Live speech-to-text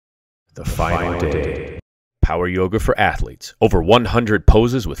The final day. Power yoga for athletes. Over 100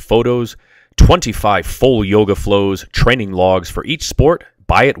 poses with photos, 25 full yoga flows, training logs for each sport.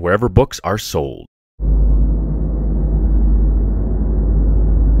 Buy it wherever books are sold.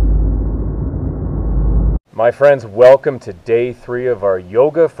 My friends, welcome to day 3 of our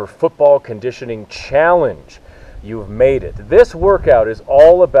Yoga for Football Conditioning Challenge. You've made it. This workout is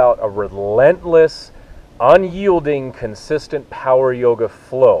all about a relentless, unyielding, consistent power yoga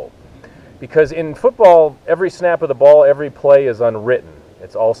flow. Because in football, every snap of the ball, every play is unwritten.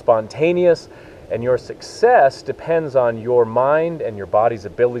 It's all spontaneous, and your success depends on your mind and your body's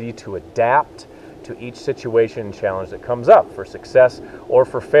ability to adapt to each situation and challenge that comes up for success or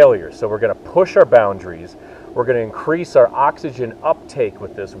for failure. So we're going to push our boundaries. We're going to increase our oxygen uptake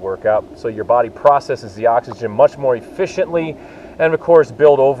with this workout so your body processes the oxygen much more efficiently, and of course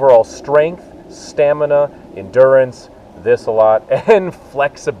build overall strength, stamina, endurance, this a lot, and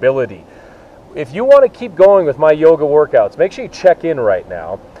flexibility. If you want to keep going with my yoga workouts, make sure you check in right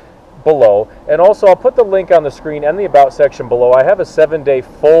now below. And also, I'll put the link on the screen and the About section below. I have a 7-day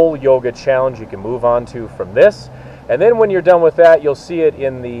full yoga challenge you can move on to from this. And then when you're done with that, you'll see it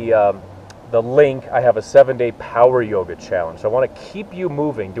in the link. I have a 7-day power yoga challenge. So I want to keep you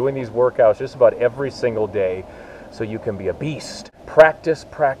moving, doing these workouts just about every single day so you can be a beast. Practice,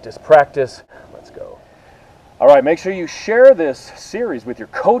 practice, practice. Let's go. All right, make sure you share this series with your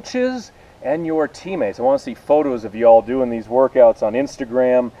coaches and your teammates. I want to see photos of you all doing these workouts on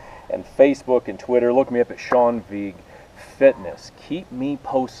Instagram and Facebook and Twitter. Look me up at Sean Vigue Fitness. Keep me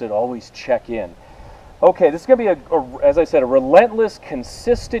posted. Always check in. Okay, this is going to be, as I said, a relentless,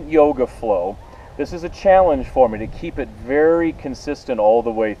 consistent yoga flow. This is a challenge for me to keep it very consistent all the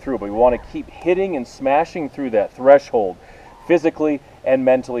way through, but we want to keep hitting and smashing through that threshold physically and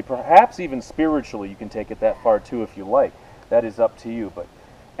mentally, perhaps even spiritually. You can take it that far too if you like. That is up to you, but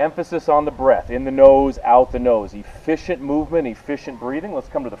emphasis on the breath, in the nose, out the nose. Efficient movement, efficient breathing. Let's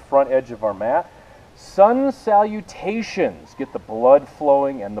come to the front edge of our mat. Sun salutations. Get the blood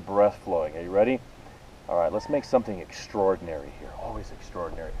flowing and the breath flowing. Are you ready? All right, let's make something extraordinary here. Always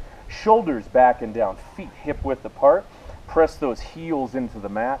extraordinary. Shoulders back and down, feet hip width apart. Press those heels into the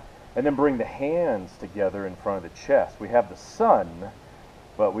mat, and then bring the hands together in front of the chest. We have the sun,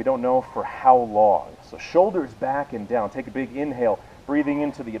 but we don't know for how long. So shoulders back and down. Take a big inhale, breathing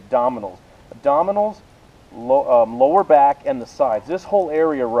into the abdominals. Abdominals, lower back, and the sides. This whole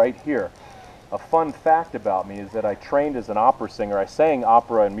area right here. A fun fact about me is that I trained as an opera singer. I sang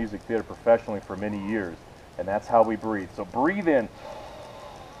opera and music theater professionally for many years, and that's how we breathe. So breathe in,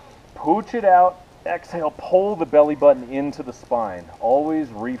 pooch it out, exhale, pull the belly button into the spine. Always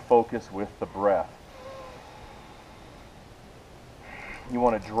refocus with the breath. You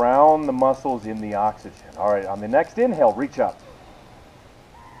want to drown the muscles in the oxygen. All right, on the next inhale, reach up.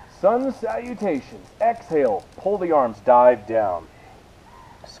 Sun salutations. Exhale, pull the arms, dive down.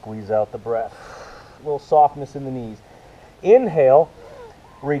 Squeeze out the breath. A little softness in the knees. Inhale,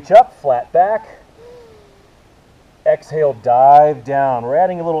 reach up, flat back. Exhale, dive down. We're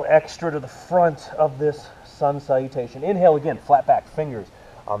adding a little extra to the front of this sun salutation. Inhale again, flat back, fingers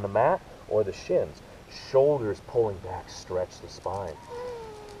on the mat or the shins. Shoulders pulling back, stretch the spine.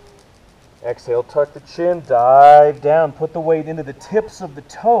 Exhale, tuck the chin, dive down. Put the weight into the tips of the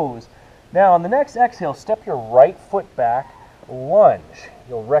toes. Now, on the next exhale, step your right foot back, lunge.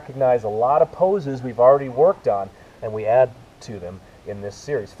 You'll recognize a lot of poses we've already worked on, and we add to them in this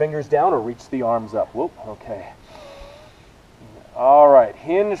series. Fingers down or reach the arms up. Whoop, okay. All right,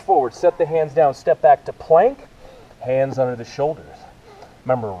 hinge forward, set the hands down, step back to plank, hands under the shoulders.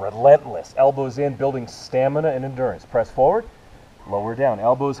 Remember, relentless, elbows in, building stamina and endurance. Press forward. Lower down,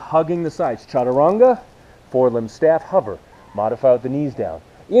 elbows hugging the sides. Chaturanga, four-limb staff, hover. Modify with the knees down.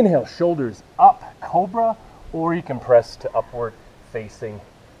 Inhale, shoulders up, cobra, or you can press to upward facing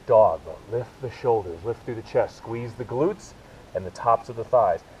dog. Lift the shoulders, lift through the chest, squeeze the glutes and the tops of the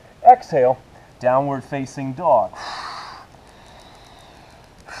thighs. Exhale, downward facing dog.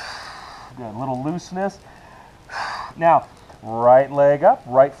 Good, a little looseness. Now, right leg up,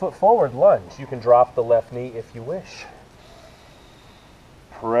 right foot forward, lunge. You can drop the left knee if you wish.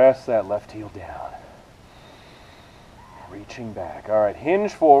 Press that left heel down. Reaching back. All right,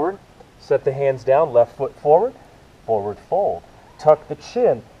 hinge forward. Set the hands down, left foot forward, forward fold. Tuck the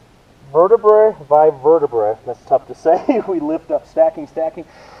chin. Vertebrae by vertebrae. That's tough to say. We lift up, stacking, stacking.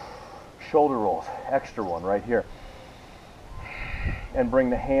 Shoulder rolls. Extra one right here. And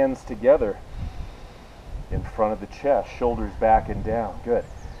bring the hands together in front of the chest. Shoulders back and down. Good.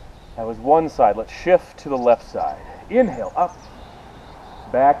 That was one side. Let's shift to the left side. Inhale, up.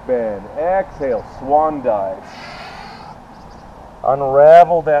 Back bend. Exhale, swan dive.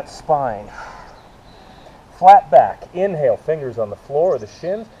 Unravel that spine. Flat back. Inhale, fingers on the floor or the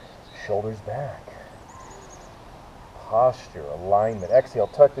shins, shoulders back. Posture, alignment. Exhale,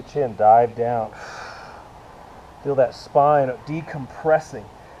 tuck the chin, dive down. Feel that spine decompressing.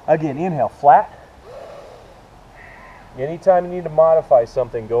 Again, inhale, flat. Anytime you need to modify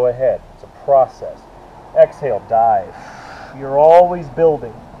something, go ahead. It's a process. Exhale, dive. You're always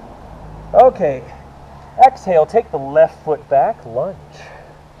building. Okay. Exhale, take the left foot back, lunge.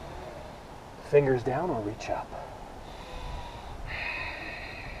 Fingers down or reach up.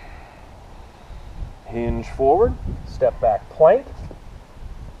 Hinge forward, step back, plank.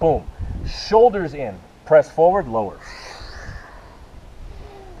 Boom. Shoulders in. Press forward, lower.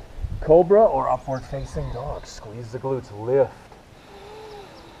 Cobra or upward facing dog. Squeeze the glutes, lift.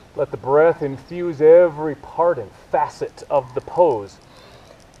 Let the breath infuse every part and facet of the pose.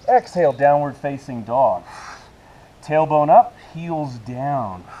 Exhale, downward facing dog. Tailbone up, heels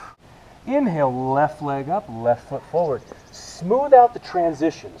down. Inhale, left leg up, left foot forward. Smooth out the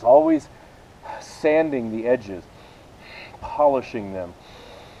transitions, always sanding the edges, polishing them.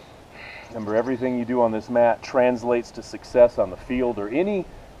 Remember, everything you do on this mat translates to success on the field or any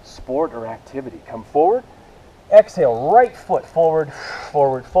sport or activity. Come forward. Exhale, right foot forward,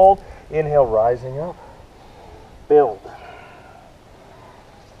 forward fold. Inhale, rising up. Build.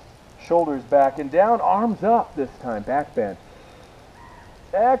 Shoulders back and down, arms up this time, back bend.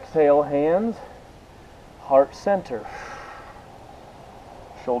 Exhale, hands, heart center.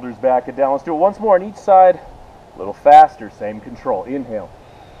 Shoulders back and down. Let's do it once more on each side. A little faster, same control. Inhale.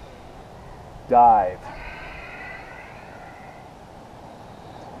 Dive.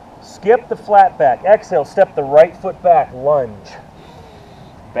 Skip the flat back. Exhale, step the right foot back, lunge.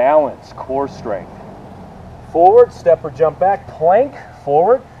 Balance, core strength. Forward, step or jump back, plank,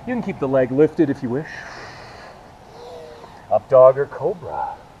 forward. You can keep the leg lifted if you wish. Up dog or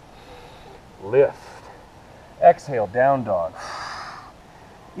cobra. Lift. Exhale, down dog.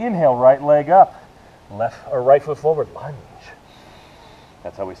 Inhale, right leg up. Left or right foot forward, lunge.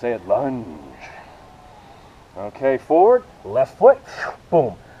 That's how we say it, lunge. Okay, forward, left foot,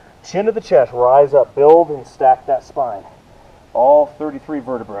 boom. Chin to the chest, rise up, build and stack that spine. All 33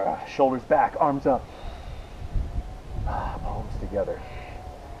 vertebrae, shoulders back, arms up. Palms together.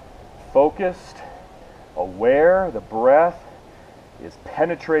 Focused, aware, the breath is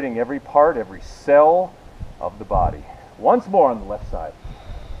penetrating every part, every cell of the body. Once more on the left side.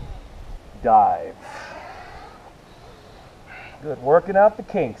 Dive. Good, working out the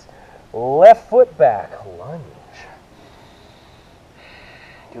kinks. Left foot back, lunge.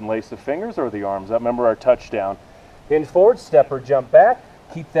 You can lace the fingers or the arms up. Remember our touchdown. Hinge forward, step or jump back.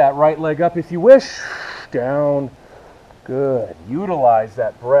 Keep that right leg up if you wish. Down. Good. Utilize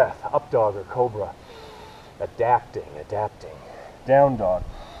that breath. Up dog or cobra. Adapting, adapting. Down dog.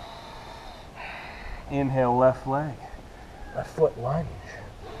 Inhale, left leg. Left foot lunge.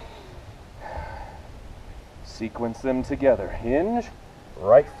 Sequence them together. Hinge,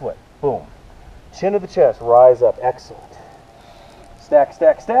 right foot. Boom. Chin to the chest. Rise up. Excellent. Stack,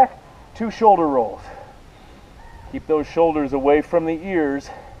 stack, stack. 2 shoulder rolls. Keep those shoulders away from the ears.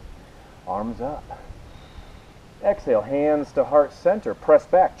 Arms up. Exhale, hands to heart center. Press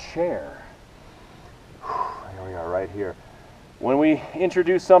back, chair. Here we are, right here. When we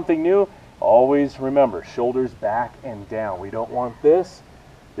introduce something new, always remember, shoulders back and down. We don't want this.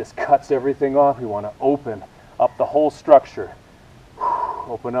 This cuts everything off. We want to open up the whole structure.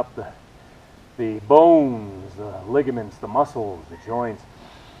 Open up the bones, the ligaments, the muscles, the joints.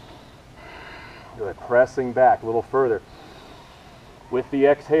 Good. Pressing back a little further. With the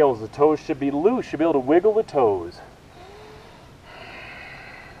exhales, the toes should be loose. Should be able to wiggle the toes.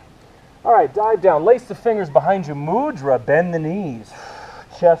 All right, dive down. Lace the fingers behind you. Mudra. Bend the knees.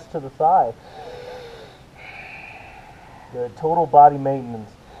 Chest to the thigh. Good. Total body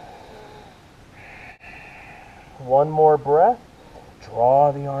maintenance. One more breath.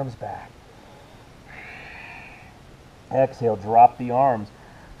 Draw the arms back. Exhale, drop the arms.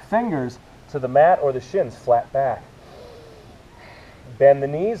 Fingers to the mat or the shins, flat back. Bend the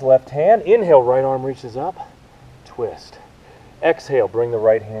knees, left hand. Inhale, right arm reaches up. Twist. Exhale, bring the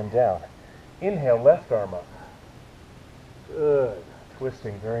right hand down. Inhale, left arm up. Good.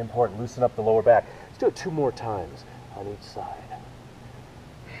 Twisting, very important. Loosen up the lower back. Let's do it 2 more times on each side.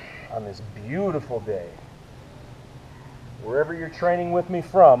 On this beautiful day. Wherever you're training with me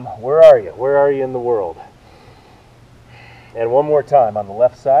from, where are you? Where are you in the world? And one more time on the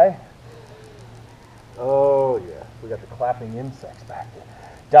left side. Oh yeah, we got the clapping insects back there.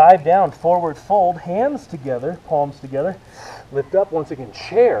 Dive down, forward fold, hands together, palms together. Lift up once again,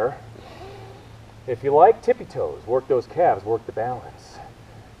 chair. If you like, tippy toes. Work those calves, work the balance.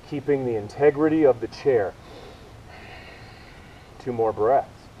 Keeping the integrity of the chair. 2 more breaths.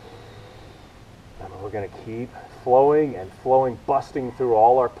 And we're going to keep flowing and flowing, busting through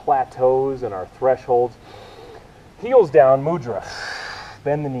all our plateaus and our thresholds. Heels down, mudra.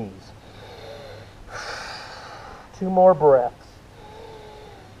 Bend the knees. 2 more breaths.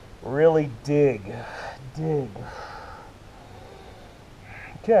 Really dig.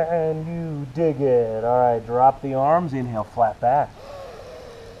 Can you dig it? All right, drop the arms. Inhale, flat back.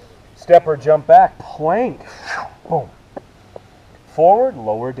 Step or jump back. Plank. Boom. Forward,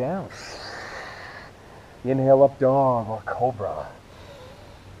 lower down. Inhale, up dog or cobra.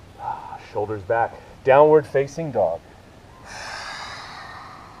 Shoulders back. Downward facing dog.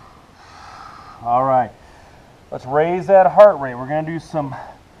 All right. Let's raise that heart rate. We're going to do some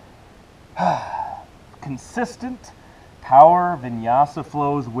consistent power vinyasa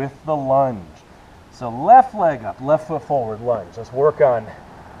flows with the lunge. So left leg up, left foot forward, lunge. Let's work on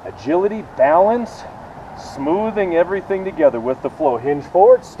agility, balance, smoothing everything together with the flow. Hinge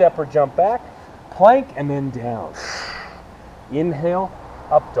forward, step or jump back, plank, and then down. Inhale,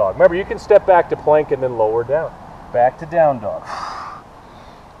 up dog. Remember, you can step back to plank and then lower down. Back to down dog.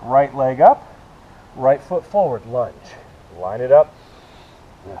 Right leg up, right foot forward, lunge. Line it up.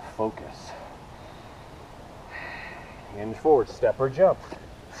 Focus. Hinge forward, step or jump.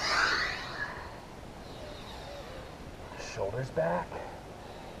 Shoulders back.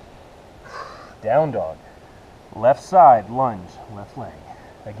 Down dog. Left side, lunge, left leg.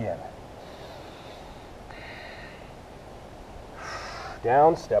 Again.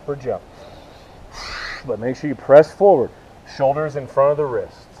 Down, step or jump. But make sure you press forward. Shoulders in front of the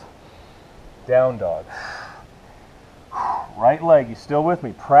wrists. Down dog. Right leg, you still with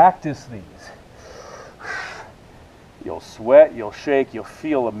me? Practice these. You'll sweat, you'll shake, you'll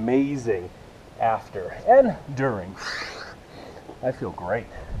feel amazing after and during. I feel great.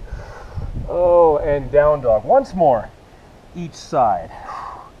 Oh, and down dog. Once more, each side.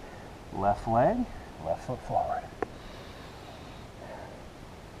 Left leg, left foot forward.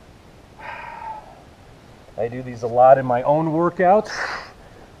 I do these a lot in my own workouts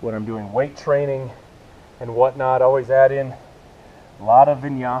when I'm doing weight training and whatnot. Always add in a lot of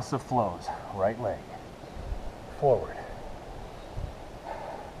vinyasa flows. Right leg, forward.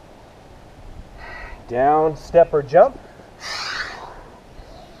 Down, step or jump.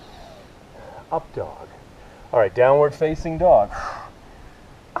 Up dog. All right, downward facing dog.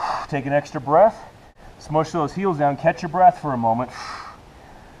 Take an extra breath. Smush those heels down. Catch your breath for a moment.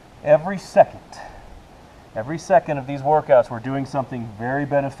 Every second of these workouts, we're doing something very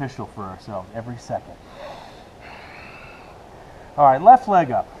beneficial for ourselves. Every second. All right, left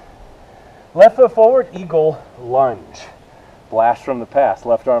leg up. Left foot forward, eagle lunge. Blast from the past.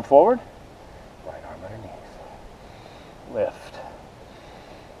 Left arm forward. Right arm underneath. Lift.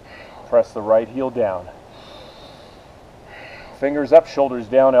 Press the right heel down. Fingers up, shoulders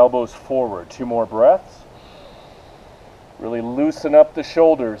down, elbows forward. 2 more breaths. Really loosen up the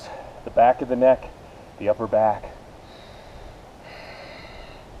shoulders, the back of the neck, the upper back.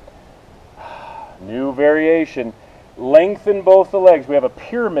 New variation. Lengthen both the legs. We have a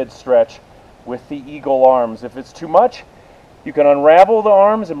pyramid stretch with the eagle arms. If it's too much, you can unravel the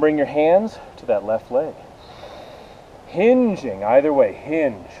arms and bring your hands to that left leg. Hinging, either way,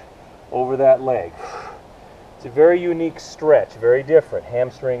 hinge over that leg. It's a very unique stretch, very different.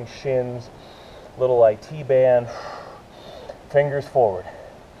 Hamstring, shins, little IT band. Fingers forward.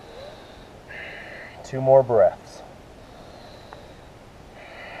 2 more breaths.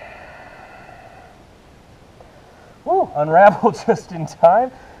 Woo, unravel just in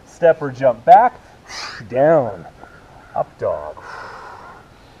time. Step or jump back. Down. Up dog.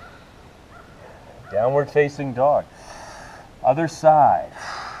 Downward facing dog. Other side.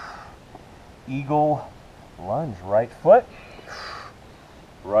 Eagle lunge. Right foot.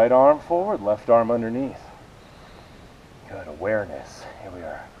 Right arm forward. Left arm underneath. Good awareness. Here we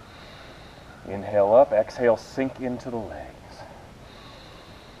are. Inhale up. Exhale, sink into the legs.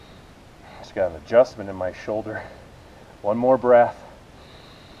 Just got an adjustment in my shoulder. 1 more breath.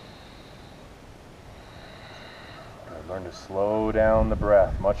 Learn to slow down the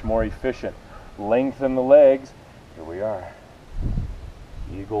breath. Much more efficient. Lengthen the legs. Here we are.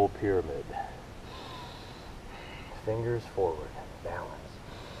 Eagle pyramid. Fingers forward. Balance.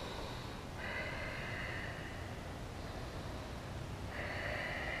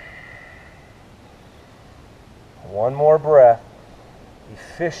 One more breath.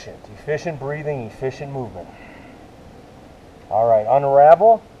 Efficient breathing, efficient movement. All right,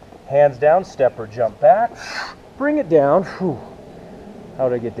 unravel. Hands down, step or jump back. Bring it down. Whew. How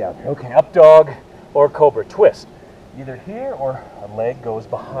did I get down here? Okay, up dog, or cobra. Twist. Either here or a leg goes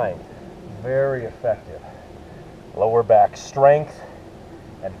behind. Very effective. Lower back strength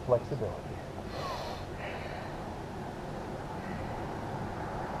and flexibility.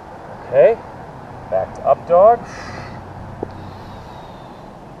 Okay, back to up dog.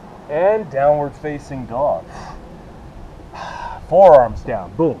 And downward facing dog. Forearms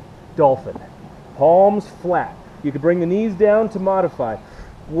down, boom, dolphin. Palms flat. You can bring the knees down to modify.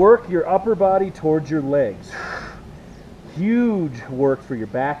 Work your upper body towards your legs. Huge work for your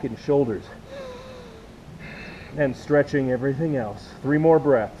back and shoulders. And stretching everything else. 3 more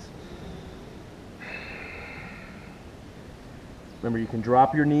breaths. Remember, you can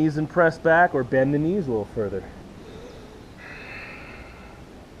drop your knees and press back or bend the knees a little further.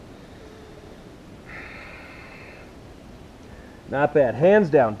 Not bad. Hands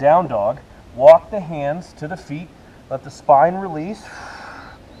down, down dog. Walk the hands to the feet. Let the spine release.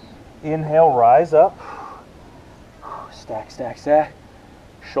 Inhale, rise up. Stack, stack, stack.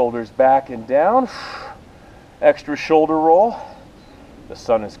 Shoulders back and down. Extra shoulder roll. The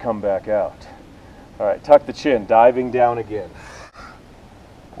sun has come back out. All right, tuck the chin, diving down again.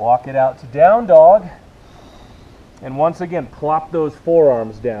 Walk it out to down dog. And once again, plop those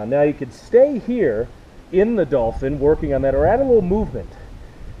forearms down. Now you could stay here in the dolphin, working on that, or add a little movement.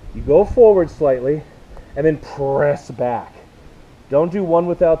 You go forward slightly, and then press back. Don't do one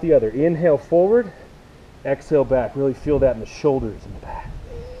without the other. Inhale forward, exhale back. Really feel that in the shoulders and the back.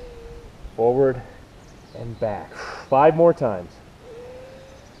 Forward and back. 5 more times.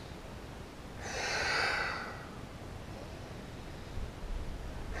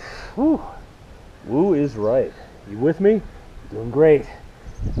 Woo. Woo is right. You with me? Doing great.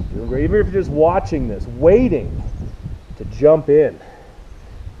 Doing great. Even if you're just watching this, waiting to jump in,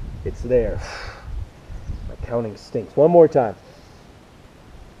 it's there. My counting stinks. 1 more time.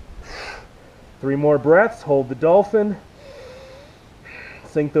 3 more breaths. Hold the dolphin.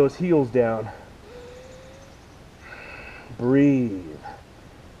 Sink those heels down. Breathe.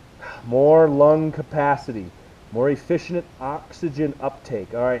 More lung capacity. More efficient oxygen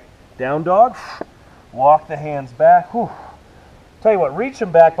uptake. All right. Down dog. Walk the hands back. Whew. Tell you what, reach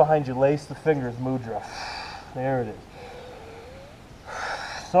them back behind you. Lace the fingers, mudra. There it is.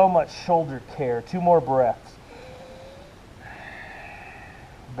 So much shoulder care. 2 more breaths.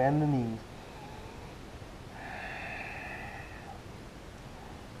 Bend the knees.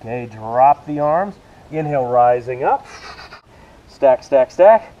 Okay, drop the arms. Inhale, rising up. Stack, stack,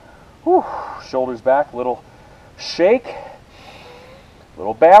 stack. Whew. Shoulders back, little shake.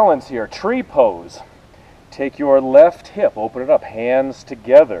 Little balance here. Tree pose. Take your left hip, open it up, hands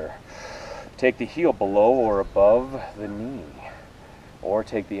together. Take the heel below or above the knee. Or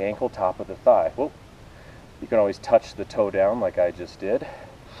take the ankle, top of the thigh. Whoop. You can always touch the toe down like I just did.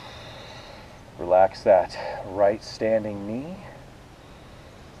 Relax that right standing knee.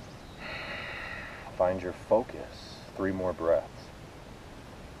 Find your focus. 3 more breaths.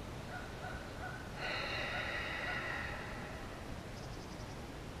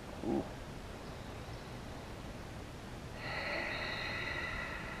 Ooh.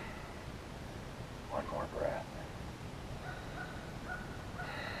 One more breath.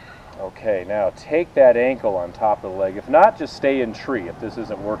 Okay, now take that ankle on top of the leg. If not, just stay in tree if this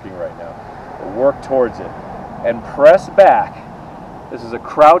isn't working right now. But work towards it. And press back. This is a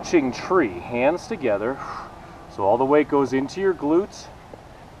crouching tree. Hands together. So all the weight goes into your glutes.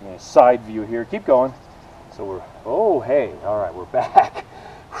 Side view here. Keep going. So we're, oh, hey. All right, we're back.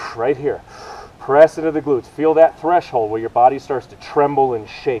 Right here. Press into the glutes. Feel that threshold where your body starts to tremble and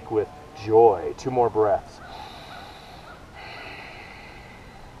shake with joy. 2 more breaths.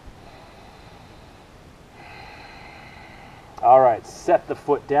 All right, set the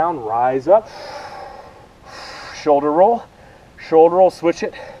foot down, rise up. Shoulder roll. Shoulder roll, switch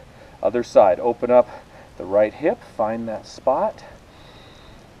it. Other side. Open up the right hip. Find that spot.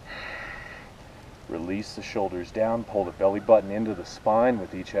 Release the shoulders down. Pull the belly button into the spine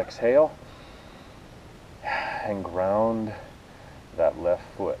with each exhale. And ground that left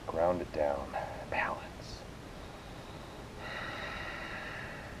foot. Ground it down. Balance.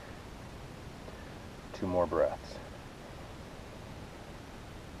 Two more breaths.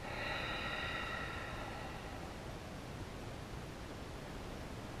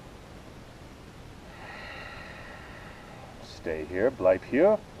 Stay here, bleib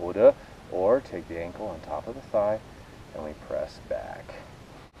hier, or take the ankle on top of the thigh and we press back.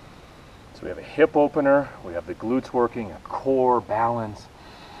 So we have a hip opener, we have the glutes working, a core balance.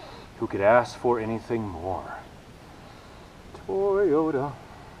 Who could ask for anything more? Toyota.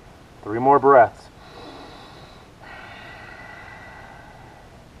 3 more breaths.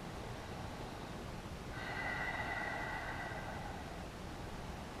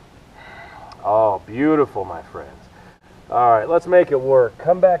 Oh, beautiful, my friends. All right, let's make it work.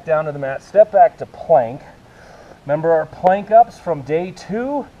 Come back down to the mat. Step back to plank. Remember our plank ups from day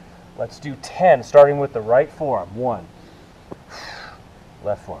 2? Let's do 10, starting with the right forearm. 1.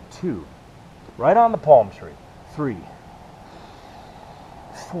 Left forearm. 2. Right on the palm tree. 3.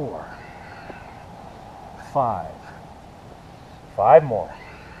 4. 5. 5 more.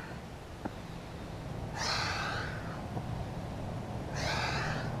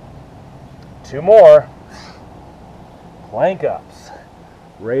 2 more. Plank ups.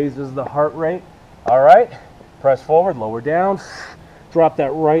 Raises the heart rate. All right. Press forward, lower down. Drop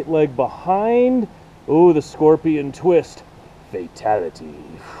that right leg behind. Ooh, the scorpion twist. Fatality.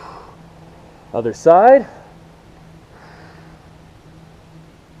 Other side.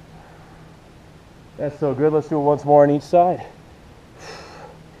 That's so good. Let's do it once more on each side.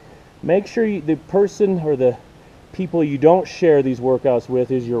 Make sure the person or the people you don't share these workouts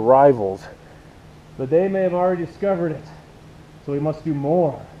with is your rivals. But they may have already discovered it. So we must do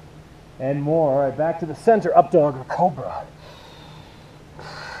more and more. All right, back to the center. Up dog or cobra.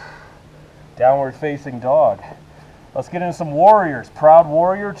 Downward facing dog. Let's get into some warriors. Proud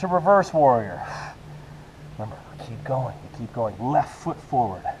warrior to reverse warrior. Remember, keep going. You keep going. Left foot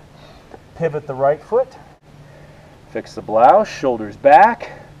forward. Pivot the right foot. Fix the blouse. Shoulders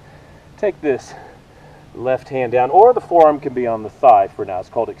back. Take this left hand down, or the forearm can be on the thigh for now. It's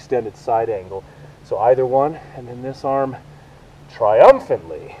called extended side angle. So either one, and then this arm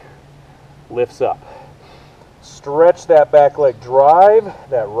triumphantly lifts up. Stretch that back leg. Drive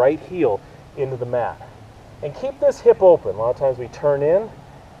that right heel into the mat. And keep this hip open. A lot of times we turn in,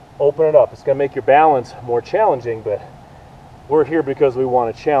 open it up. It's going to make your balance more challenging, but we're here because we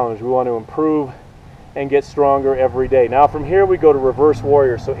want to challenge. We want to improve and get stronger every day. Now from here we go to reverse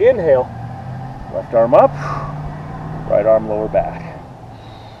warrior. So inhale, left arm up, right arm lower back.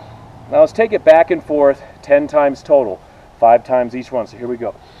 Now let's take it back and forth 10 times total, 5 times each one. So here we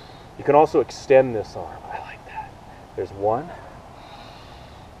go. You can also extend this arm. I like that. There's 1.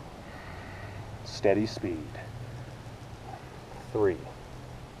 Steady speed. 3.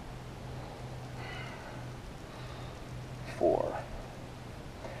 4.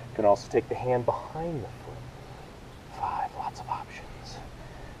 You can also take the hand behind the foot. 5. Lots of options.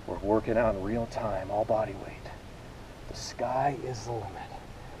 We're working out in real time, all body weight. The sky is the limit.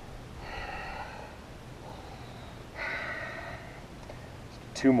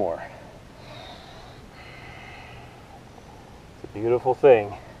 2 more. It's a beautiful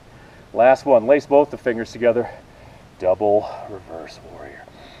thing. Last one. Lace both the fingers together. Double reverse warrior.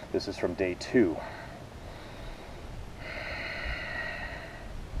 This is from day 2.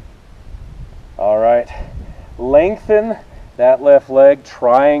 All right. Lengthen that left leg.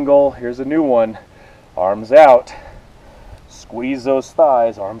 Triangle. Here's a new one. Arms out. Squeeze those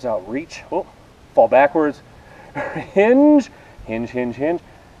thighs. Arms out. Reach. Oh, fall backwards. Hinge. Hinge, hinge, hinge.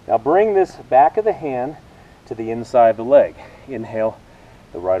 Now bring this back of the hand to the inside of the leg. Inhale,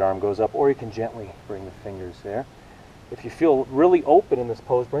 the right arm goes up, or you can gently bring the fingers there. If you feel really open in this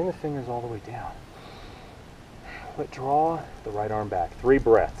pose, bring the fingers all the way down. But draw the right arm back. 3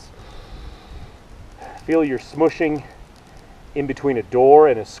 breaths. Feel you're smushing in between a door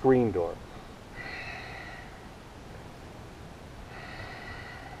and a screen door.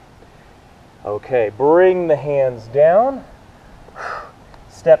 Okay, bring the hands down.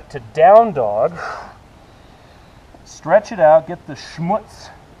 Step to down dog. Stretch it out. Get the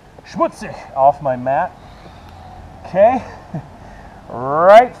schmutzig off my mat. Okay.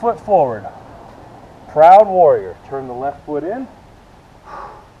 Right foot forward. Proud warrior. Turn the left foot in.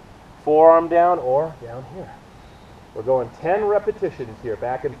 Forearm down or down here. We're going 10 repetitions here,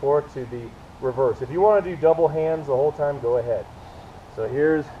 back and forth to the reverse. If you want to do double hands the whole time, go ahead. So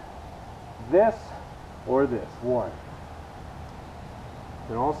here's this or this. 1. You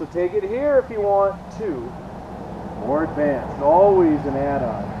can also take it here if you want. 2. More advanced. Always an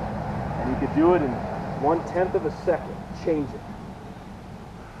add-on. And you could do it in 1/10 of a second. Change it.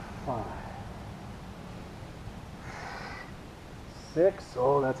 5. 6.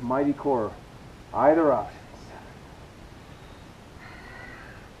 Oh, that's mighty core. Either options.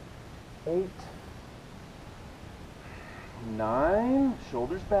 8. 9.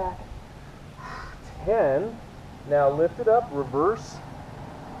 Shoulders back. 10. Now lift it up. Reverse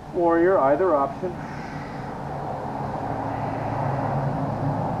warrior, either option.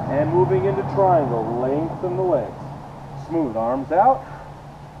 And moving into triangle. Lengthen the legs. Smooth. Arms out.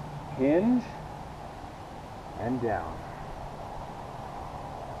 Hinge. And down.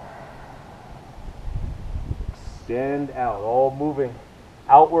 Extend out. All moving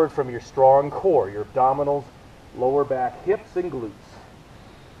outward from your strong core. Your abdominals, lower back, hips, and glutes.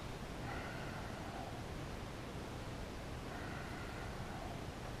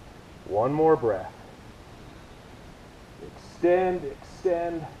 One more breath. Extend,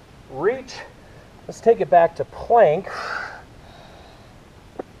 extend, reach. Let's take it back to plank.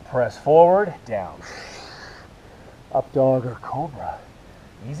 Press forward, down. Up dog or cobra.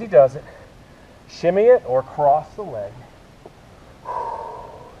 Easy does it. Shimmy it or cross the leg.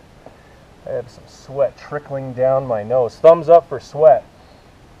 I have some sweat trickling down my nose. Thumbs up for sweat,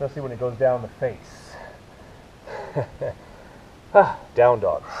 especially when it goes down the face. Down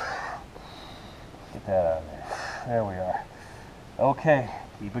dog. Get that out of there. There we are. Okay,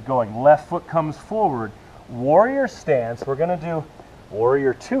 keep it going. Left foot comes forward. Warrior stance. We're going to do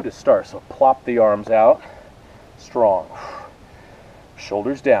warrior 2 to start. So plop the arms out. Strong.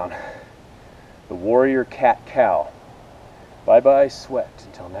 Shoulders down. The warrior cat-cow. Bye-bye sweat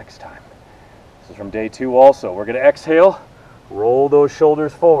until next time. This is from day 2 also. We're going to exhale. Roll those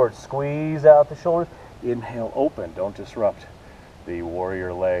shoulders forward. Squeeze out the shoulders. Inhale, open. Don't disrupt the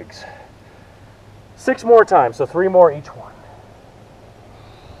warrior legs. 6 more times, so 3 more each one.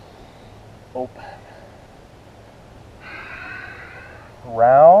 Open.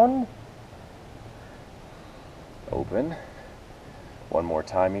 Round. Open. 1 more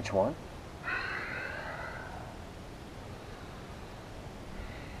time each one.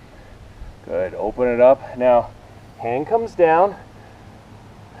 Good. Open it up. Now, hand comes down.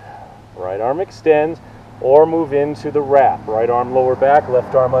 Right arm extends, or move into the wrap. Right arm lower back,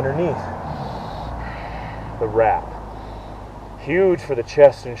 left arm underneath. The wrap. Huge for the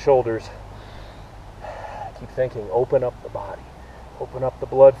chest and shoulders. Keep thinking, open up the body. Open up the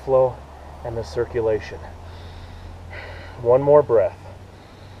blood flow and the circulation. 1 more breath.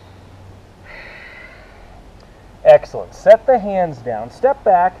 Excellent. Set the hands down. Step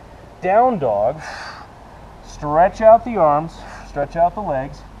back. Down dog. Stretch out the arms. Stretch out the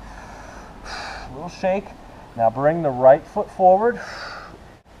legs. A little shake. Now bring the right foot forward.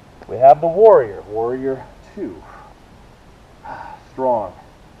 We have the warrior. Warrior 2. Strong.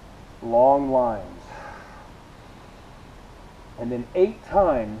 Long lines. And then 8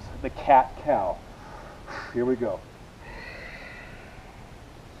 times the cat-cow. Here we go.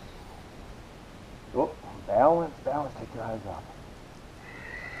 Oh, balance, balance. Take your eyes off.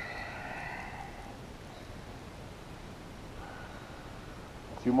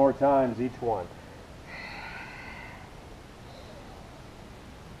 Two more times each one.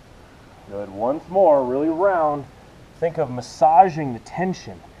 Good. Once more, really round. Think of massaging the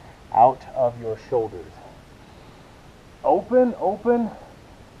tension out of your shoulders. Open, open,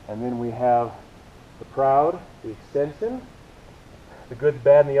 and then we have the proud, the extension, the good, the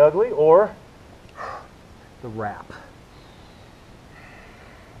bad, and the ugly, or the wrap.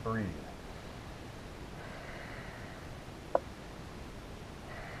 Breathe.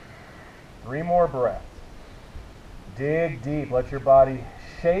 Three more breaths. Dig deep. Let your body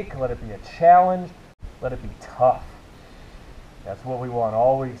shake. Let it be a challenge. Let it be tough. That's what we want.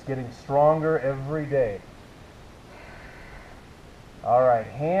 Always getting stronger every day. All right.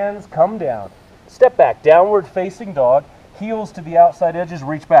 Hands come down. Step back. Downward facing dog. Heels to the outside edges.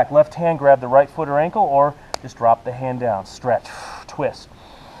 Reach back. Left hand grab the right foot or ankle, or just drop the hand down. Stretch. Twist.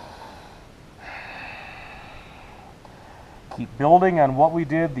 Keep building on what we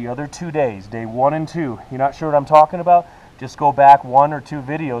did the other 2 days, day 1 and 2. You're not sure what I'm talking about? Just go back 1 or 2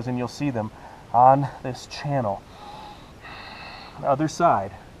 videos and you'll see them on this channel. Other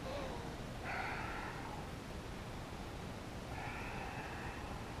side.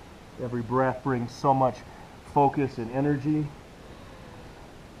 Every breath brings so much focus and energy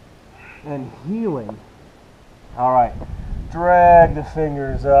and healing. All right, drag the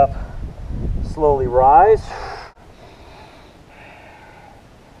fingers up. Slowly rise.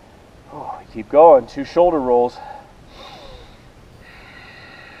 Keep going. 2 shoulder rolls.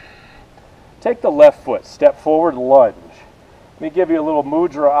 Take the left foot, step forward, lunge. Let me give you a little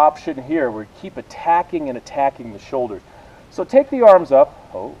mudra option here. We keep attacking and attacking the shoulders. So take the arms up.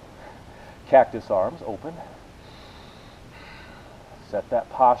 Oh, cactus arms, open. Set that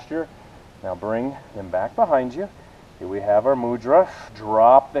posture. Now bring them back behind you. Here we have our mudra.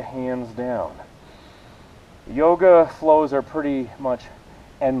 Drop the hands down. Yoga flows are pretty much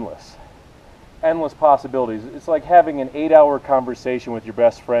endless. Endless possibilities. It's like having an 8-hour conversation with your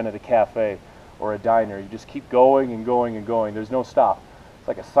best friend at a cafe or a diner. You just keep going and going and going. There's no stop. It's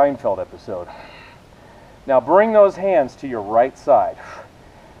like a Seinfeld episode. Now bring those hands to your right side.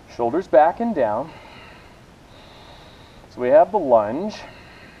 Shoulders back and down. So we have the lunge.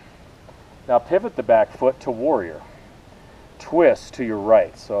 Now pivot the back foot to warrior. Twist to your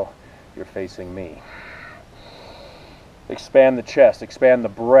right, so you're facing me. Expand the chest, expand the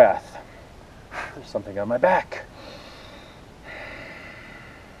breath. There's something on my back.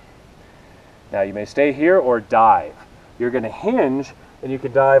 Now you may stay here or dive. You're going to hinge, and you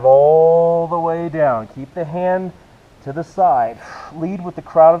can dive all the way down. Keep the hand to the side. Lead with the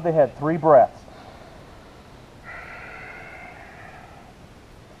crown of the head. 3 breaths.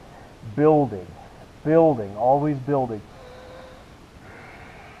 Building, building, always building.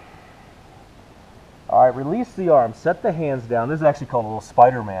 All right, release the arms. Set the hands down. This is actually called a little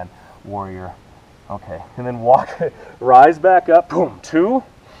Spider-Man warrior. Okay, and then walk, rise back up. Boom, 2.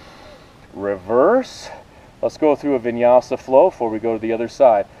 Reverse. Let's go through a vinyasa flow before we go to the other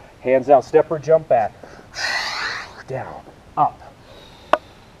side. Hands out, step or jump back. Down, up.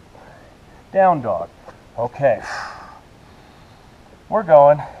 Down dog. Okay. We're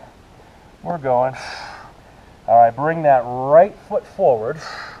going. We're going. All right, bring that right foot forward.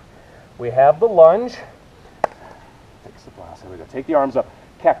 We have the lunge. Fix the blouse. Here we go. Take the arms up.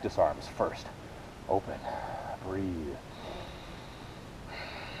 Cactus arms first. Open. Breathe.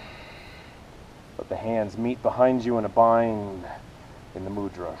 Let the hands meet behind you in a bind in the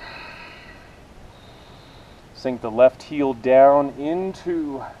mudra. Sink the left heel down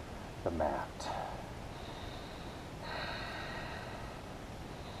into the mat.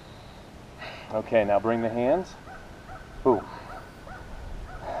 Okay, now bring the hands. Boom.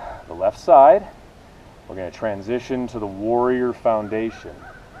 The left side. We're going to transition to the warrior foundation.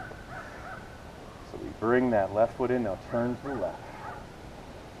 So we bring that left foot in. Now turn to the left.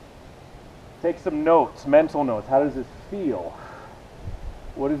 Take some notes, mental notes. How does this feel?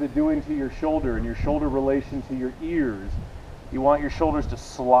 What is it doing to your shoulder and your shoulder relation to your ears? You want your shoulders to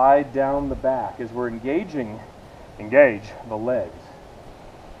slide down the back as we're engage the legs.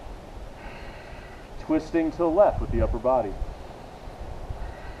 Twisting to the left with the upper body.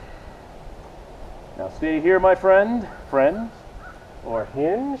 Now stay here, my friends, or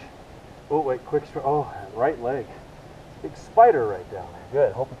hinge. Oh, wait, quick stretch. Oh, right leg. Big spider right down there.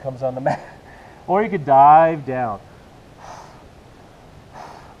 Good, hope it comes on the mat. Or you could dive down.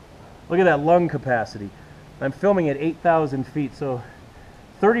 Look at that lung capacity. I'm filming at 8,000 feet, so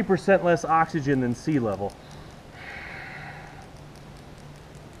 30% less oxygen than sea level.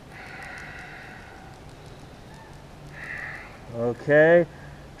 Okay,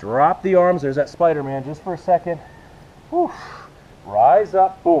 drop the arms. There's that Spider-Man just for a second. Whew. Rise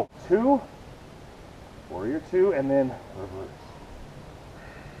up, boom. 2, warrior 2, and then reverse.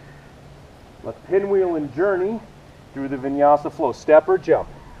 Let's pinwheel and journey through the vinyasa flow. Step or jump.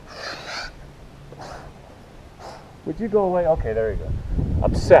 Would you go away? Okay, there you go.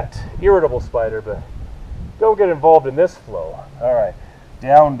 Upset, irritable spider, but don't get involved in this flow. All right,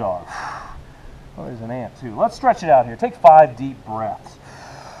 down dog. Oh, there's an ant too. Let's stretch it out here. Take 5 deep breaths.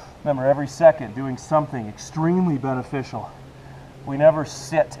 Remember, every second doing something extremely beneficial. We never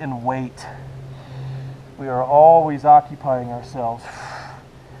sit and wait. We are always occupying ourselves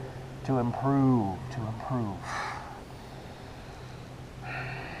to improve,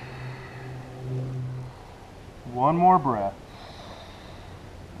 One more breath.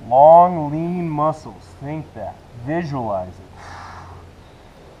 Long, lean muscles. Think that. Visualize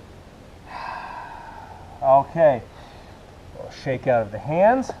it. Okay. We'll shake out of the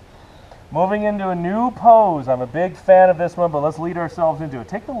hands. Moving into a new pose. I'm a big fan of this one, but let's lead ourselves into it.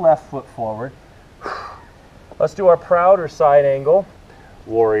 Take the left foot forward. Let's do our proud or side angle.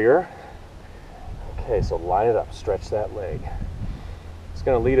 Warrior. Okay, so line it up. Stretch that leg. It's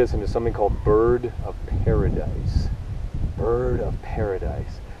going to lead us into something called Bird of Paradise. Bird of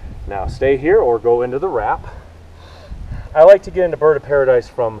Paradise. Now stay here or go into the wrap. I like to get into Bird of Paradise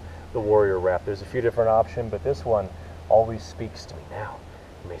from the warrior wrap. There's a few different options, but this one always speaks to me. Now,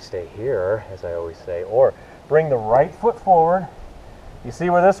 you may stay here, as I always say, or bring the right foot forward. You see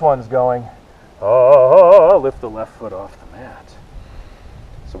where this one's going. Oh, lift the left foot off the mat.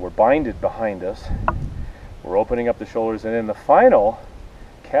 So we're binded behind us. We're opening up the shoulders, and then the final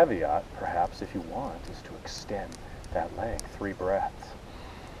caveat, perhaps, if you want, is to extend that leg. 3 breaths.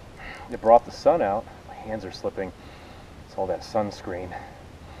 It brought the sun out. My hands are slipping. It's all that sunscreen.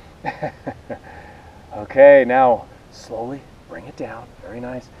 Okay, now slowly bring it down. Very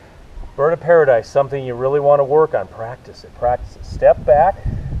nice. Bird of Paradise, something you really want to work on. Practice it. Practice it. Step back.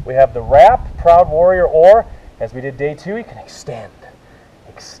 We have the wrap, proud warrior, or as we did day 2, you can extend.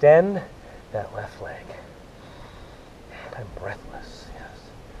 Extend that left leg. I'm breathless. Yes.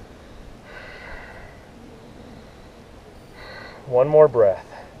 One more breath.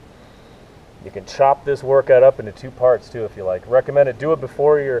 You can chop this workout up into 2 parts too if you like. Recommend it. Do it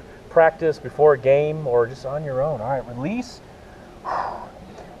before your practice, before a game, or just on your own. All right, release.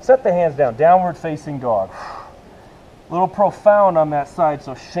 Set the hands down. Downward facing dog. A little profound on that side,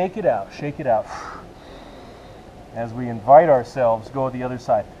 so shake it out. Shake it out. As we invite ourselves, go to the other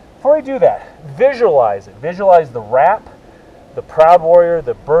side. Before you do that, visualize it. Visualize the wrap, the proud warrior,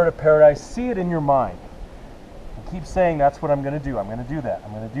 the bird of paradise. See it in your mind. And keep saying, that's what I'm going to do. I'm going to do that.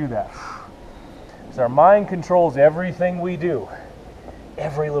 I'm going to do that. Because our mind controls everything we do.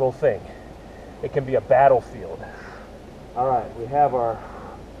 Every little thing. It can be a battlefield. All right, we have our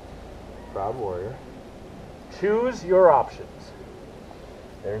proud warrior. Choose your options.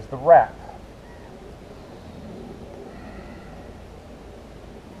 There's the wrap.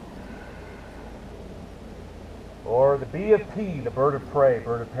 Or the B of P, the bird of prey,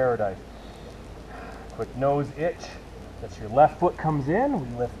 bird of paradise. Quick nose itch. That's your left foot comes in,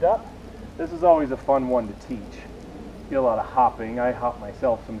 we lift up. This is always a fun one to teach. Get a lot of hopping. I hop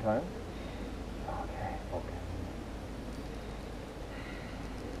myself sometimes. Okay, okay.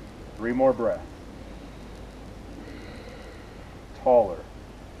 3 more breaths. Taller,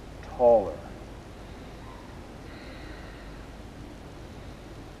 taller.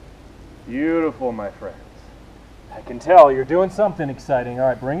 Beautiful, my friends. I can tell you're doing something exciting. All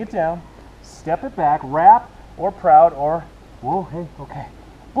right, bring it down. Step it back, wrap or proud or, whoa, hey, okay.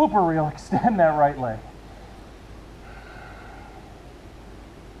 Blooper reel, extend that right leg.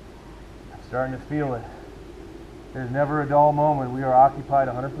 I'm starting to feel it. There's never a dull moment. We are occupied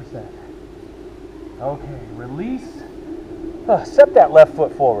 100%. Okay, release. Step that left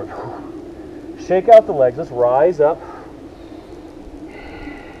foot forward. Shake out the legs. Let's rise up.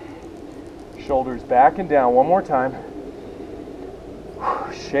 Shoulders back and down. One more time.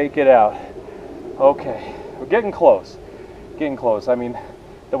 Shake it out. Okay, we're getting close. Getting close. I mean,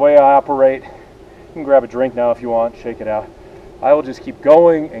 the way I operate, you can grab a drink now if you want, shake it out. I will just keep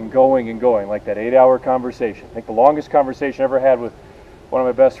going and going and going, like that 8-hour conversation. I think the longest conversation I ever had with one of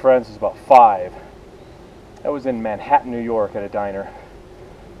my best friends was about 5. That was in Manhattan, New York at a diner,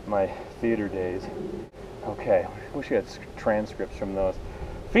 my theater days. Okay, wish we had transcripts from those.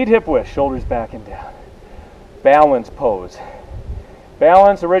 Feet hip width, shoulders back and down. Balance pose.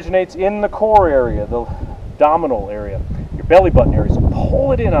 Balance originates in the core area, the abdominal area, your belly button area. So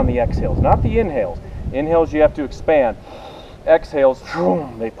pull it in on the exhales, not the inhales. Inhales you have to expand. Exhales,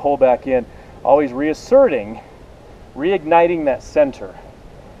 they pull back in. Always reasserting, reigniting that center.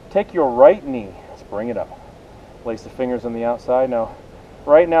 Take your right knee, let's bring it up. Place the fingers on the outside. Now,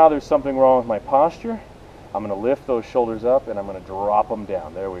 right now there's something wrong with my posture. I'm going to lift those shoulders up and I'm going to drop them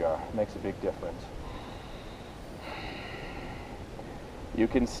down. There we are. Makes a big difference. You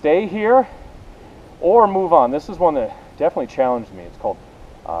can stay here or move on. This is one that definitely challenged me. It's called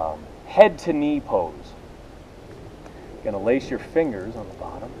head to knee pose. You're going to lace your fingers on the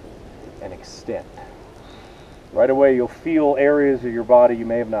bottom and extend. Right away you'll feel areas of your body you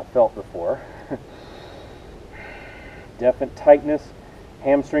may have not felt before. Definite tightness,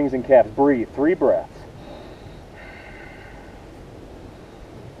 hamstrings and calves. Breathe. 3 breaths.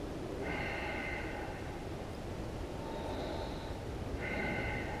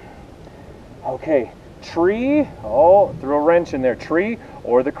 Okay, tree, oh, throw a wrench in there. Tree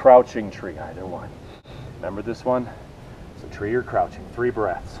or the crouching tree, either one. Remember this one? So tree or crouching. 3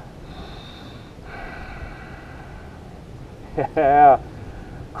 breaths. Yeah,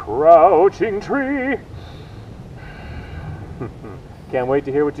 crouching tree. Can't wait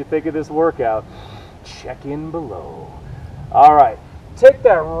to hear what you think of this workout. Check in below. All right, take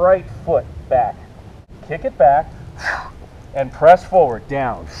that right foot back. Kick it back and press forward,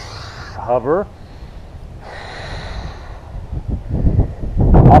 down. Hover.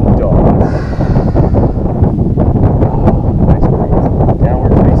 Up dog. Nice breathe.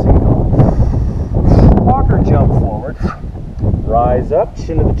 Downward facing dog. Walker jump forward. Rise up,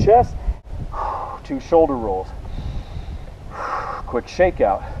 chin to the chest. 2 shoulder rolls. Quick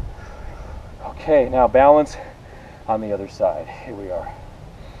shakeout. Okay, now balance on the other side. Here we are.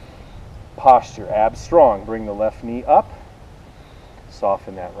 Posture, abs strong. Bring the left knee up.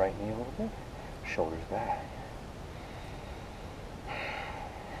 Soften that right knee a little bit. Shoulders back.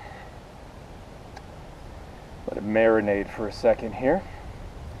 Let it marinate for a second here.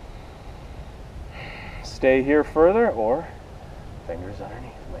 Stay here further or fingers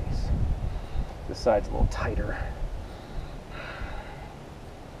underneath, lace. This side's a little tighter.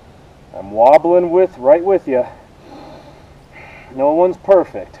 I'm wobbling right with you. No one's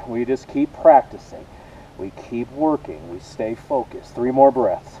perfect. We just keep practicing. We keep working. We stay focused. 3 more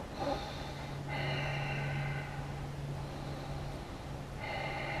breaths.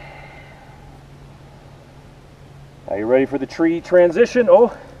 Are you ready for the tree transition?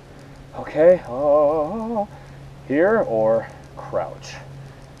 Oh, okay. Oh, here or crouch.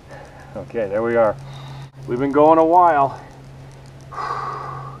 Okay, there we are. We've been going a while.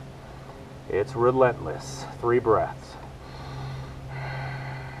 It's relentless. 3 breaths.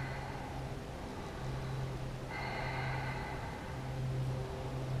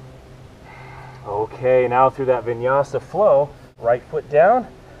 Okay, now through that vinyasa flow, right foot down,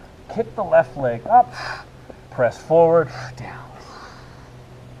 kick the left leg up, press forward, down.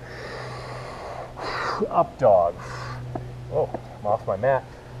 Up dog. Oh, I'm off my mat.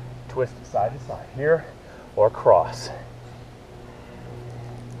 Twist it side to side here or cross.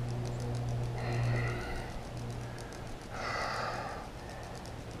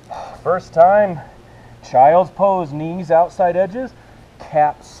 First time, child's pose, knees outside edges,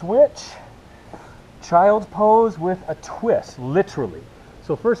 cap switch. Child's pose with a twist, literally.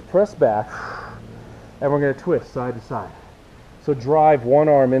 So first press back, and we're going to twist side to side. So drive one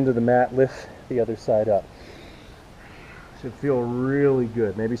arm into the mat, lift the other side up. Should feel really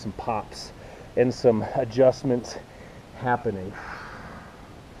good. Maybe some pops and some adjustments happening.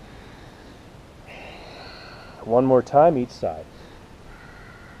 One more time each side.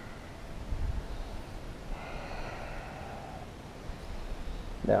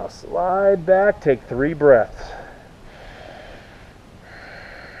 Now slide back, take 3 breaths.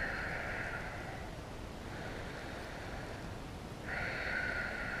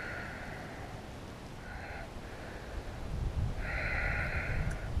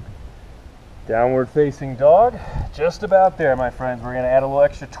 Downward facing dog, just about there, my friends. We're going to add a little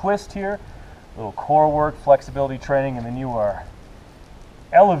extra twist here, a little core work, flexibility training, and then you are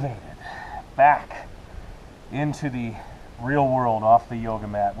elevated back into the real world off the yoga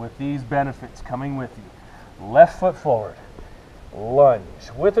mat with these benefits coming with you. Left foot forward,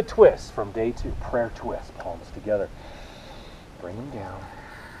 lunge with a twist from day 2, prayer twist, palms together. Bring them down.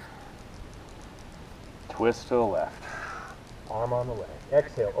 Twist to the left. Arm on the leg.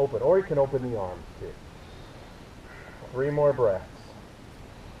 Exhale, open, or you can open the arms too. 3 more breaths.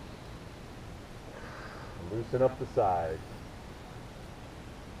 Loosen up the sides.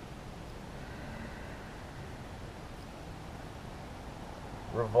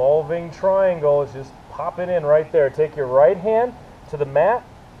 Revolving triangle is just popping in right there. Take your right hand to the mat,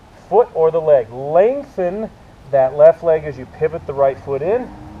 foot or the leg. Lengthen that left leg as you pivot the right foot in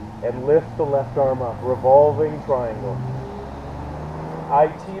and lift the left arm up. Revolving triangle.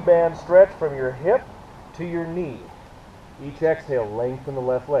 IT band stretch from your hip to your knee. Each exhale, lengthen the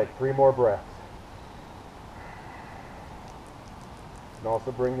left leg. 3 more breaths. And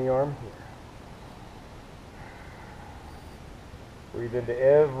also bring the arm here. Breathe into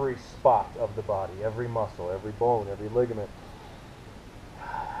every spot of the body, every muscle, every bone, every ligament.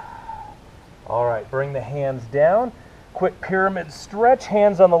 All right, bring the hands down. Quick pyramid stretch,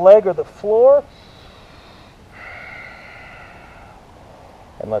 hands on the leg or the floor.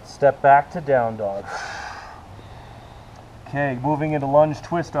 And let's step back to down dog. Okay, moving into lunge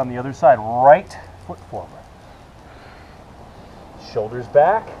twist on the other side. Right foot forward. Shoulders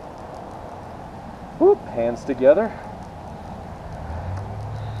back. Whoop, hands together.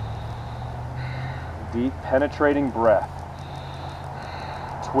 Deep penetrating breath.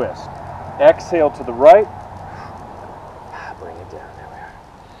 Twist. Exhale to the right. Bring it down. There we are.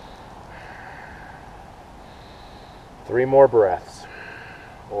 3 more breaths.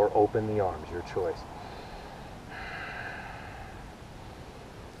 Or open the arms, your choice.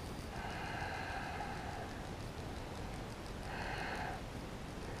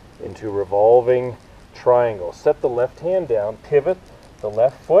 Into revolving triangle. Set the left hand down, pivot the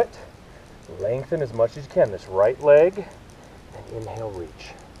left foot, lengthen as much as you can. This right leg, and inhale,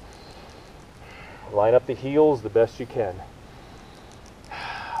 reach. Line up the heels the best you can.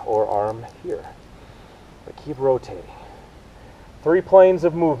 Or arm here. But keep rotating. 3 planes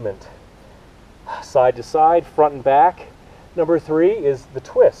of movement. Side to side, front and back. Number 3 is the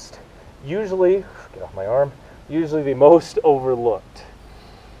twist. Usually, get off my arm, usually the most overlooked.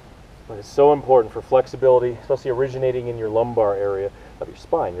 But it's so important for flexibility, especially originating in your lumbar area of your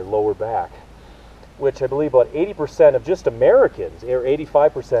spine, your lower back, which I believe about 80% of just Americans, or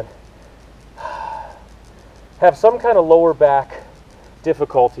 85%, have some kind of lower back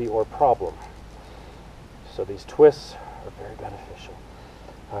difficulty or problem. So these twists are very beneficial.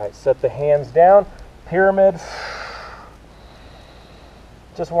 All right, set the hands down, pyramid.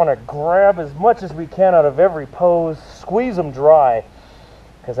 Just want to grab as much as we can out of every pose, squeeze them dry,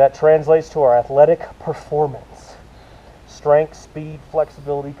 because that translates to our athletic performance. Strength, speed,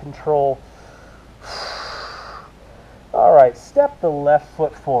 flexibility, control. All right, step the left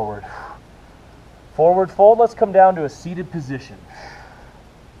foot forward. Forward fold, let's come down to a seated position.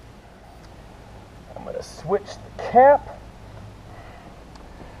 I'm going to switch the cap.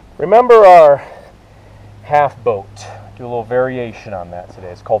 Remember our half boat. Do a little variation on that today.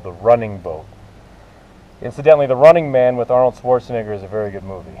 It's called the running boat. Incidentally, The Running Man with Arnold Schwarzenegger is a very good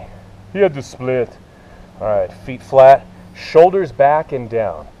movie. He had to split. All right, feet flat, shoulders back and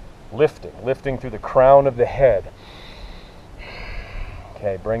down. lifting through the crown of the head.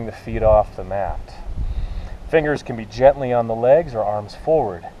 Okay, bring the feet off the mat. Fingers can be gently on the legs or arms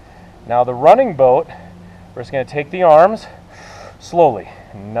forward. Now the running boat, we're just going to take the arms slowly.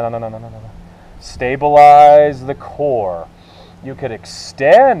 No. Stabilize the core. You could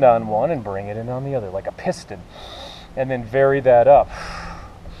extend on one and bring it in on the other, like a piston, and then vary that up.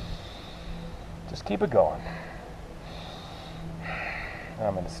 Just keep it going.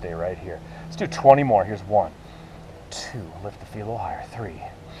 I'm going to stay right here. Let's do 20 more. Here's 1, 2, lift the feet a little higher, 3,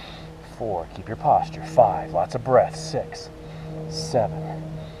 4, keep your posture, 5, lots of breath, 6, 7,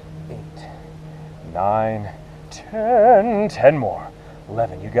 8, 9, 10, 10 more,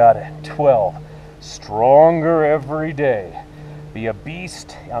 11, you got it, 12, stronger every day. Be a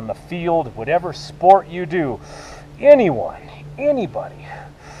beast on the field, whatever sport you do. Anyone, anybody.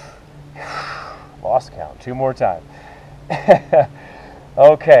 Lost count, 2 more times.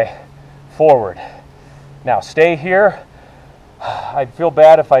 Okay, forward. Now stay here. I'd feel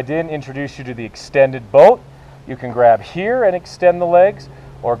bad if I didn't introduce you to the extended boat. You can grab here and extend the legs,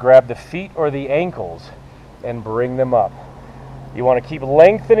 or grab the feet or the ankles and bring them up. You want to keep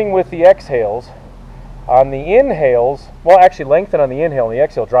lengthening with the exhales. On the inhales, well, actually lengthen on the inhale, and the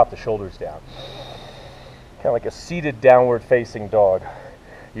exhale, drop the shoulders down. Kind of like a seated downward facing dog.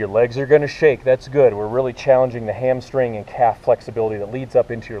 Your legs are going to shake. That's good. We're really challenging the hamstring and calf flexibility that leads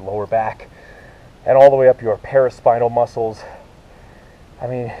up into your lower back and all the way up your paraspinal muscles. I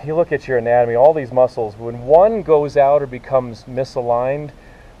mean, you look at your anatomy, all these muscles, when one goes out or becomes misaligned,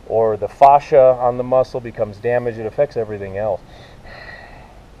 or the fascia on the muscle becomes damaged, it affects everything else.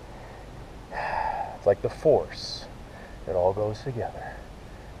 It's like the force. It all goes together.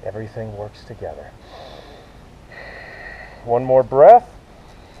 Everything works together. 1 more breath.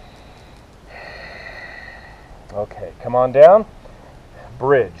 Okay, come on down.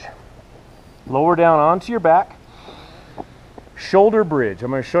 Bridge. Lower down onto your back. Shoulder bridge. I'm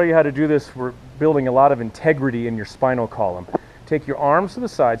going to show you how to do this. We're building a lot of integrity in your spinal column. Take your arms to the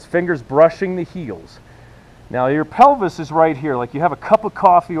sides, fingers brushing the heels. Now your pelvis is right here, like you have a cup of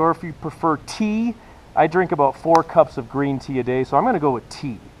coffee, or if you prefer tea. I drink about 4 cups of green tea a day, so I'm going to go with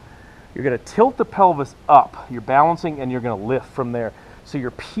tea. You're going to tilt the pelvis up. You're balancing and you're going to lift from there. So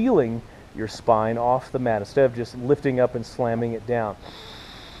you're peeling your spine off the mat instead of just lifting up and slamming it down.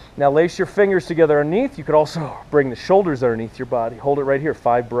 Now lace your fingers together underneath. You could also bring the shoulders underneath your body. Hold it right here,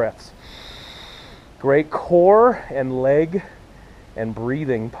 5 breaths. Great core and leg and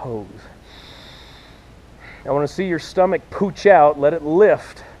breathing pose. I want to see your stomach pooch out. Let it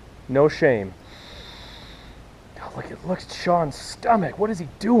lift. No shame. Oh, look at Sean's stomach. What is he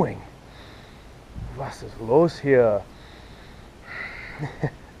doing? Was ist los hier?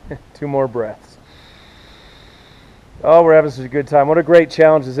 2 more breaths. Oh, we're having such a good time. What a great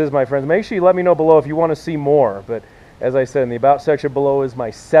challenge this is, my friends. Make sure you let me know below if you want to see more. But as I said, in the About section below is my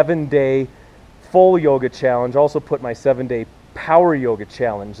 7-day full yoga challenge. Also put my 7-day power yoga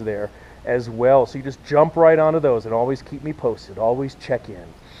challenge there as well. So you just jump right onto those and always keep me posted. Always check in.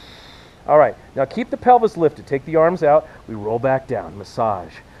 All right, now keep the pelvis lifted. Take the arms out. We roll back down.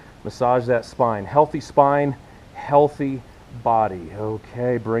 Massage. Massage that spine. Healthy spine, healthy body.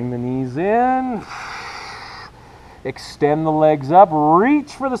 Okay, bring the knees in. Extend the legs up.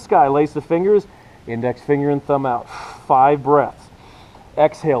 Reach for the sky. Lace the fingers. Index finger and thumb out. 5 breaths.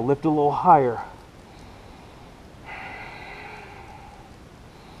 Exhale. Lift a little higher.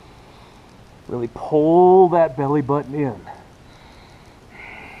 Really pull that belly button in.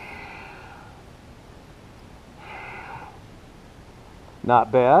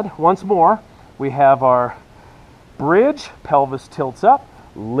 Not bad. Once more, we have our bridge, pelvis tilts up,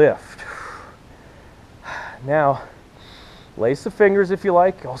 lift. Now, lace the fingers if you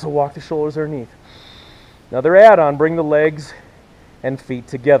like. Also walk the shoulders underneath. Another add-on, bring the legs and feet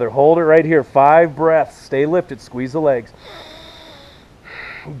together. Hold it right here. 5 breaths. Stay lifted. Squeeze the legs.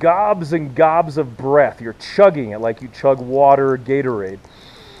 Gobs and gobs of breath. You're chugging it like you chug water or Gatorade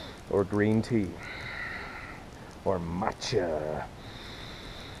or green tea or matcha.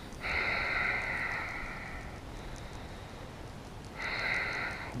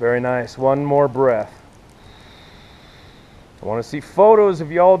 Very nice. 1 more breath. I want to see photos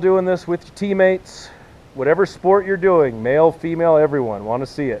of y'all doing this with your teammates. Whatever sport you're doing, male, female, everyone. Want to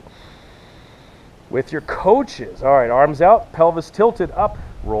see it. With your coaches. All right, arms out, pelvis tilted up,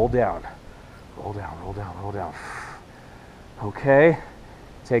 roll down. Roll down, roll down, roll down. Okay,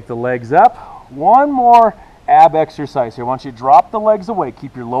 take the legs up. 1 more ab exercise here. I want you to drop the legs away.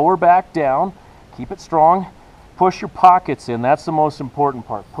 Keep your lower back down. Keep it strong. Push your pockets in. That's the most important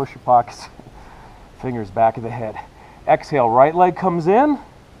part. Push your pockets. Fingers back of the head. Exhale, right leg comes in.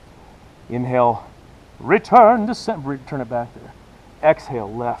 Inhale, return to center, turn it back there.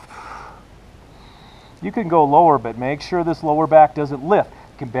 Exhale, left. You can go lower, but make sure this lower back doesn't lift.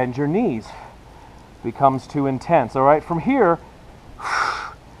 You can bend your knees. Becomes too intense. All right, from here,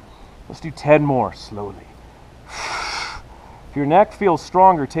 let's do 10 more slowly. If your neck feels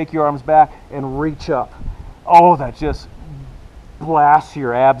stronger, take your arms back and reach up. Oh, that just blasts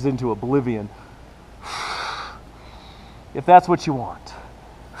your abs into oblivion. If that's what you want.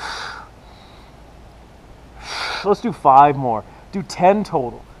 Let's do 5 more. Do 10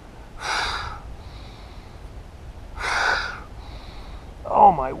 total.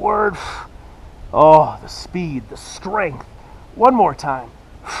 Oh my word. Oh, the speed, the strength. One more time.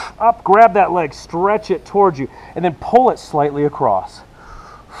 Up, grab that leg, stretch it towards you, and then pull it slightly across.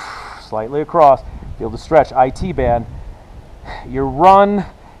 Slightly across. Feel the stretch. IT band. You run,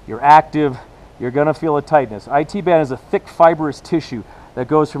 you're active, you're going to feel a tightness. IT band is a thick fibrous tissue that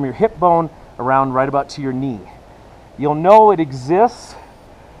goes from your hip bone around right about to your knee. You'll know it exists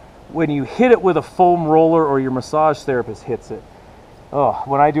when you hit it with a foam roller or your massage therapist hits it. Oh,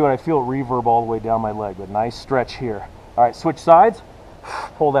 when I do it, I feel it reverb all the way down my leg. But nice stretch here. All right, switch sides.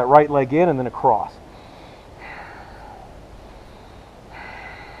 Pull that right leg in and then across.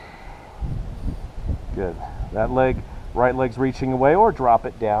 Good. That leg, right leg's reaching away, or drop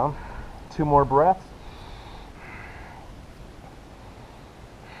it down. 2 more breaths.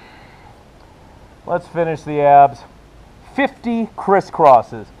 Let's finish the abs. 50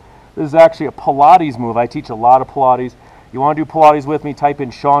 crisscrosses. This is actually a Pilates move. I teach a lot of Pilates. You want to do Pilates with me, type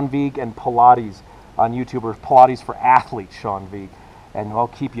in Sean Vigue and Pilates on YouTube, or Pilates for Athletes, Sean Vigue, and I'll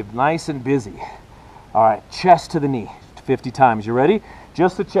keep you nice and busy. All right, chest to the knee, 50 times. You ready?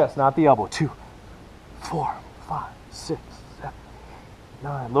 Just the chest, not the elbow. 2, 4, 5, 6, 7,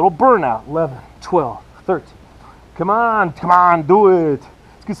 9. Little burnout. 11, 12, 13. Come on, do it.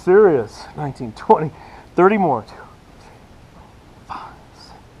 Let's get serious. 19, 20, 30 more. 2, 3, 4, 5,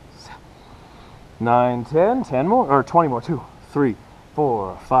 6, 7, 9, 10, 10 more, or 20 more. 2, 3,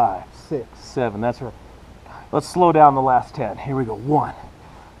 4, 5, 6, 7. That's right. Let's slow down the last 10. Here we go. 1,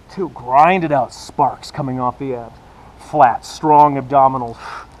 2. Grind it out. Sparks coming off the abs. Flat, strong abdominals.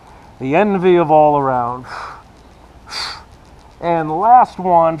 The envy of all around. And last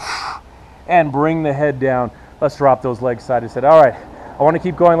one. And bring the head down. Let's drop those legs side to side. All right. I want to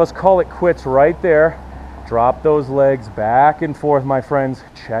keep going. Let's call it quits right there. Drop those legs back and forth, my friends.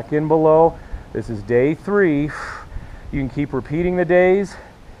 Check in below. This is day 3. You can keep repeating the days.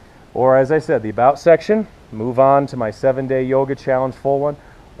 Or as I said, the about section. Move on to my 7-day yoga challenge full one,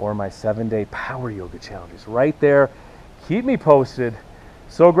 or my 7-day power yoga challenges right there. Keep me posted.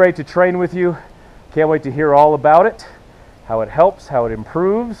 So great to train with you. Can't wait to hear all about it, how it helps, how it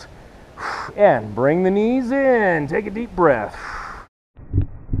improves. And bring the knees in. Take a deep breath.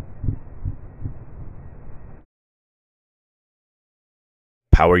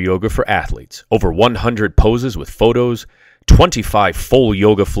 Power Yoga for Athletes. Over 100 poses with photos, 25 full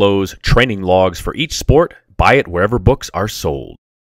yoga flows, training logs for each sport. Buy it wherever books are sold.